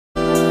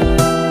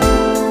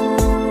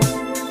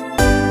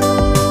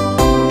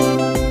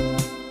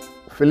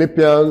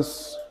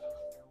Philippians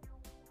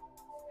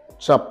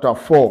chapter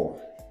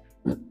 4.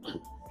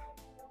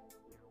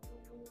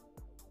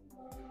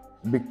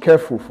 Be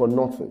careful for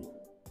nothing.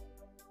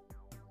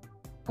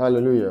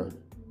 Hallelujah.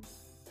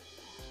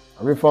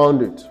 Have you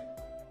found it?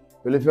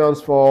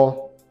 Philippians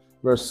 4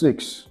 verse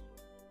 6.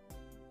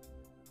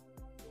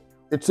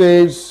 It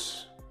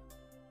says,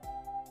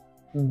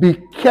 be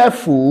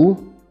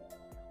careful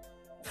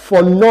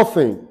for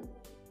nothing,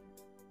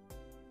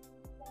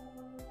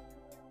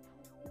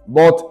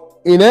 but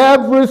in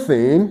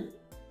everything,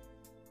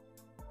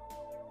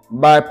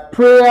 by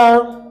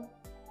prayer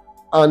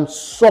and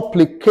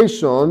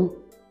supplication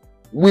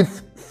with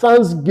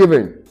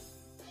thanksgiving,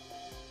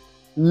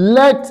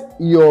 let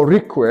your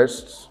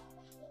requests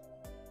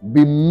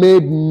be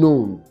made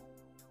known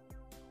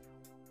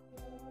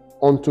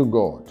unto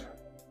God.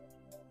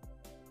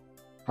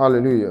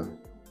 Hallelujah.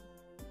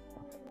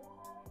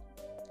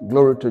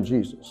 Glory to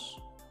Jesus.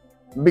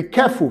 Be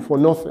careful for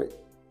nothing.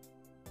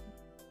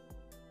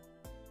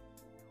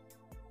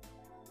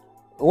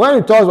 When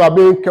it talks about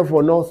being careful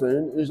for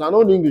nothing, it's an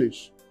old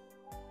English.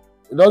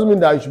 It doesn't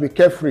mean that you should be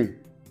carefree.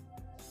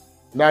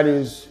 That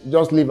is,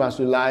 just live as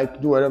you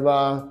like, do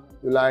whatever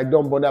you like,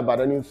 don't bother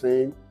about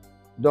anything,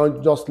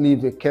 don't just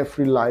live a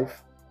carefree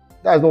life.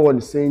 That is not what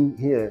it's saying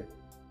here.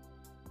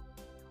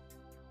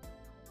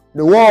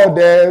 The word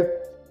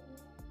there,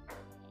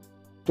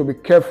 to be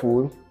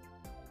careful,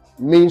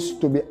 means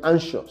to be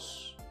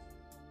anxious.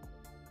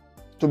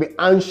 To be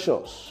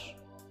anxious.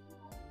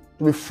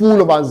 To be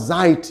full of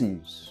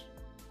anxieties.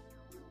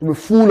 To be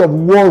full of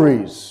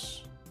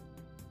worries.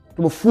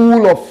 To be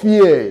full of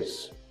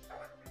fears.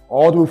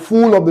 Or to be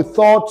full of the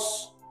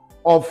thoughts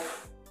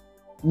of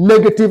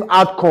negative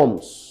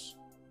outcomes.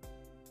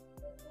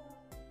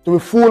 To be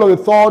full of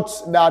the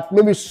thoughts that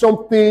maybe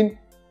something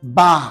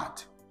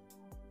bad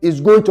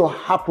is going to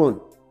happen.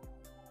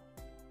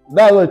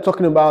 That's what I'm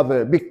talking about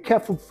there. Be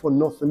careful for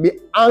nothing. Be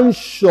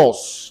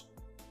anxious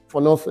for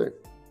nothing.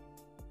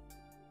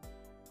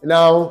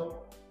 Now,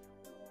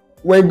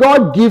 when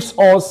God gives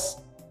us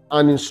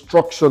an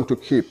instruction to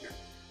keep,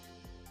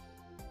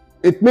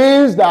 it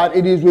means that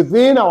it is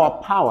within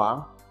our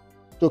power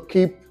to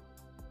keep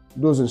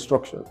those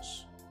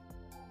instructions.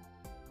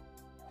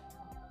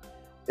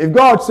 If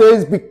God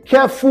says, be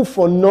careful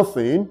for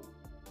nothing,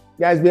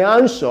 guys, be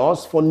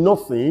anxious for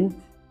nothing.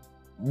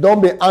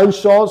 Don't be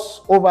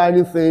anxious over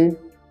anything.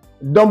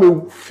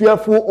 Don't be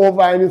fearful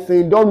over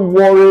anything. Don't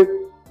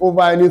worry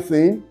over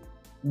anything.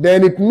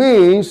 Then it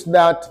means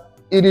that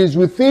it is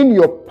within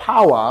your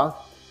power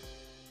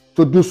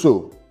to do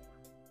so.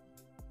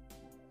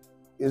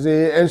 You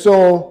see? And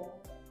so,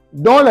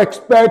 don't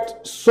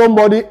expect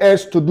somebody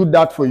else to do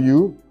that for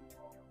you.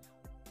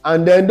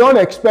 And then don't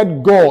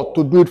expect God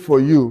to do it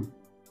for you.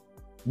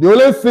 The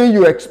only thing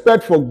you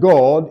expect for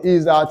God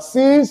is that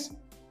since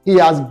He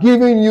has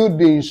given you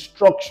the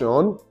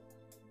instruction,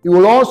 He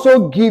will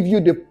also give you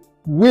the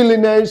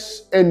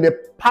willingness and the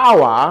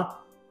power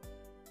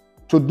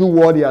to do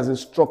what He has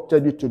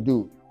instructed you to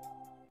do.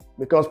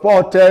 Because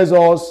Paul tells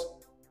us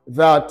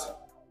that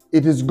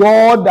it is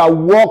God that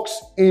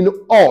works in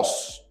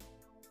us,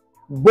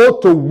 both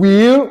to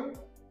will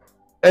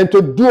and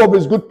to do of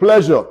His good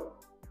pleasure.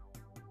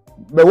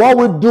 But what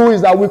we do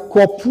is that we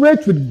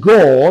cooperate with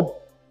God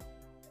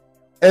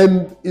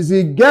and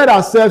get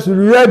ourselves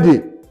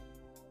ready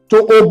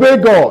to obey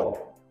God.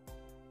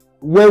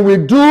 When we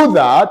do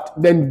that,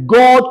 then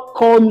God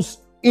comes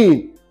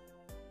in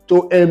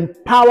to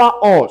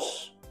empower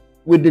us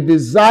with the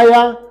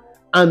desire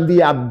and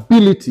the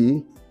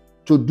ability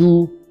to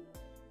do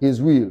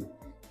His will,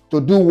 to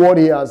do what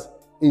He has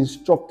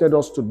instructed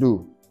us to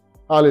do.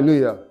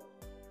 Hallelujah.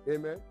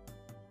 Amen.